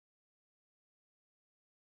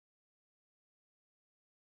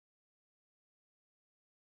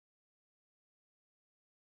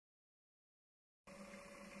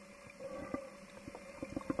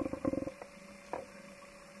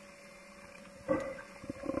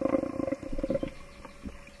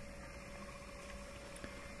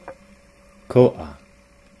Ko'a,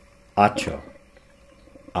 Acho,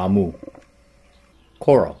 Amu.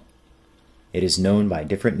 Coral. It is known by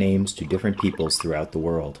different names to different peoples throughout the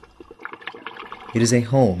world. It is a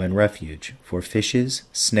home and refuge for fishes,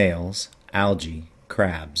 snails, algae,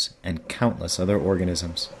 crabs, and countless other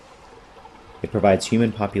organisms. It provides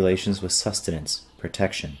human populations with sustenance,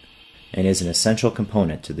 protection, and is an essential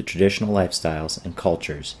component to the traditional lifestyles and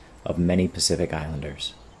cultures of many Pacific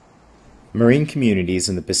Islanders. Marine communities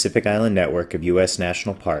in the Pacific Island network of U.S.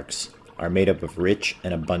 national parks are made up of rich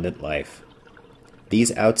and abundant life.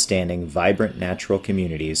 These outstanding, vibrant natural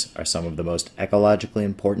communities are some of the most ecologically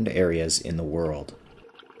important areas in the world.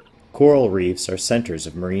 Coral reefs are centers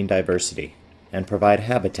of marine diversity and provide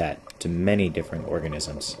habitat to many different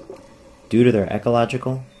organisms. Due to their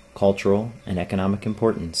ecological, cultural, and economic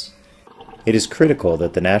importance, it is critical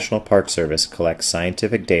that the National Park Service collects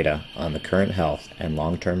scientific data on the current health and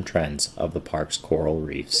long-term trends of the park's coral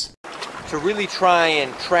reefs. To really try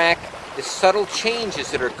and track the subtle changes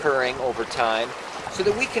that are occurring over time so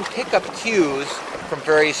that we can pick up cues from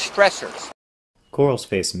various stressors. Corals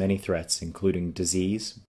face many threats, including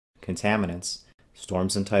disease, contaminants,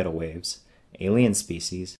 storms and tidal waves, alien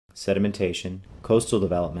species, sedimentation, coastal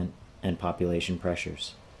development, and population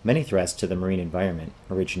pressures. Many threats to the marine environment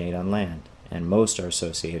originate on land, and most are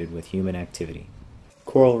associated with human activity.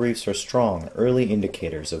 Coral reefs are strong, early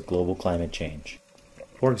indicators of global climate change.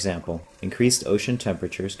 For example, increased ocean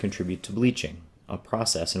temperatures contribute to bleaching, a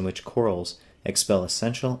process in which corals expel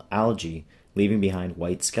essential algae, leaving behind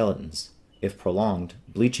white skeletons. If prolonged,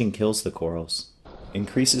 bleaching kills the corals.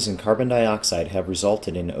 Increases in carbon dioxide have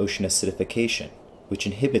resulted in ocean acidification, which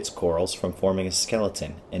inhibits corals from forming a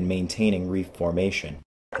skeleton and maintaining reef formation.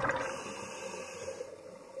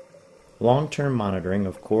 Long-term monitoring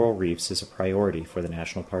of coral reefs is a priority for the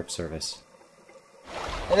National Park Service.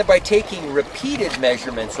 And then by taking repeated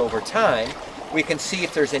measurements over time, we can see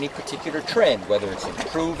if there's any particular trend, whether it's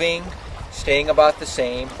improving, staying about the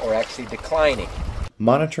same, or actually declining.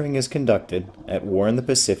 Monitoring is conducted at War in the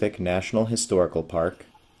Pacific National Historical Park,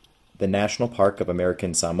 the National Park of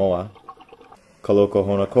American Samoa,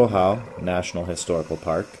 Kalokohonokohau National Historical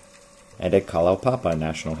Park, and at Kalaupapa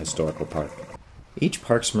National Historical Park. Each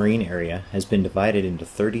park's marine area has been divided into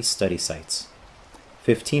 30 study sites,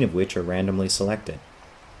 15 of which are randomly selected.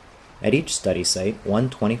 At each study site, one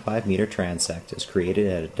 25-meter transect is created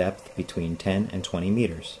at a depth between 10 and 20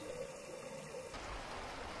 meters.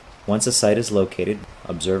 Once a site is located,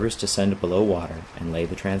 observers descend below water and lay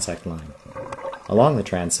the transect line. Along the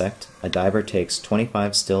transect, a diver takes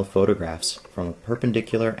 25 still photographs from a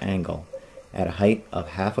perpendicular angle at a height of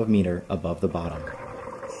half a meter above the bottom.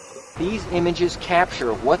 These images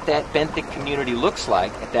capture what that benthic community looks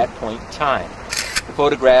like at that point in time. The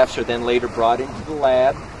photographs are then later brought into the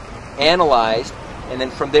lab, analyzed, and then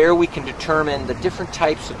from there we can determine the different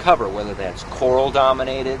types of cover, whether that's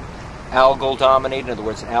coral-dominated, algal-dominated, in other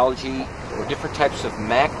words, algae, or different types of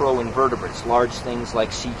macroinvertebrates, large things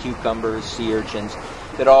like sea cucumbers, sea urchins,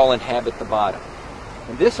 that all inhabit the bottom.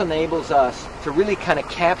 And this enables us to really kind of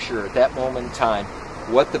capture at that moment in time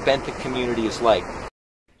what the benthic community is like.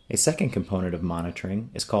 A second component of monitoring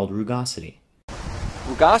is called rugosity.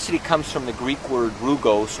 Rugosity comes from the Greek word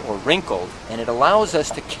rugos, or wrinkled, and it allows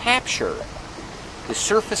us to capture the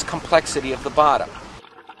surface complexity of the bottom.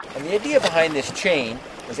 And the idea behind this chain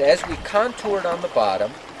is as we contour it on the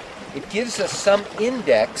bottom, it gives us some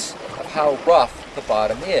index of how rough the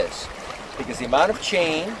bottom is. Because the amount of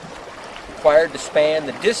chain required to span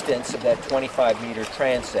the distance of that 25-meter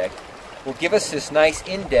transect will give us this nice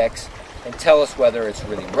index and tell us whether it's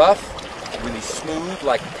really rough, really smooth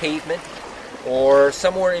like pavement, or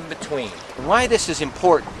somewhere in between. And why this is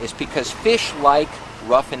important is because fish like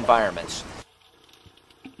rough environments.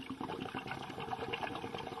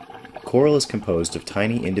 Coral is composed of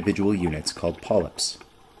tiny individual units called polyps.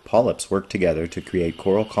 Polyps work together to create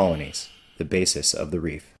coral colonies, the basis of the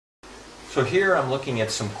reef. So here I'm looking at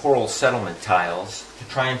some coral settlement tiles to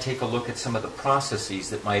try and take a look at some of the processes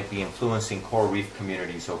that might be influencing coral reef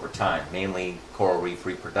communities over time, mainly coral reef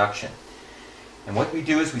reproduction. And what we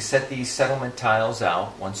do is we set these settlement tiles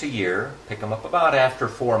out once a year, pick them up about after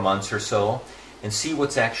 4 months or so, and see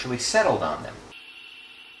what's actually settled on them.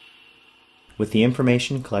 With the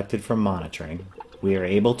information collected from monitoring, we are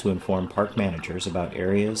able to inform park managers about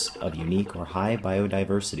areas of unique or high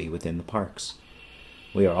biodiversity within the parks.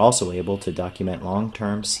 We are also able to document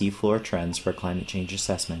long-term seafloor trends for climate change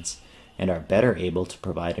assessments and are better able to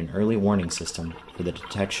provide an early warning system for the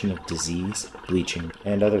detection of disease, bleaching,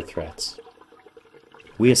 and other threats.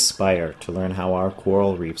 We aspire to learn how our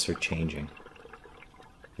coral reefs are changing.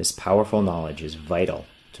 This powerful knowledge is vital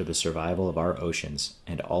to the survival of our oceans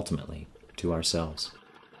and ultimately to ourselves.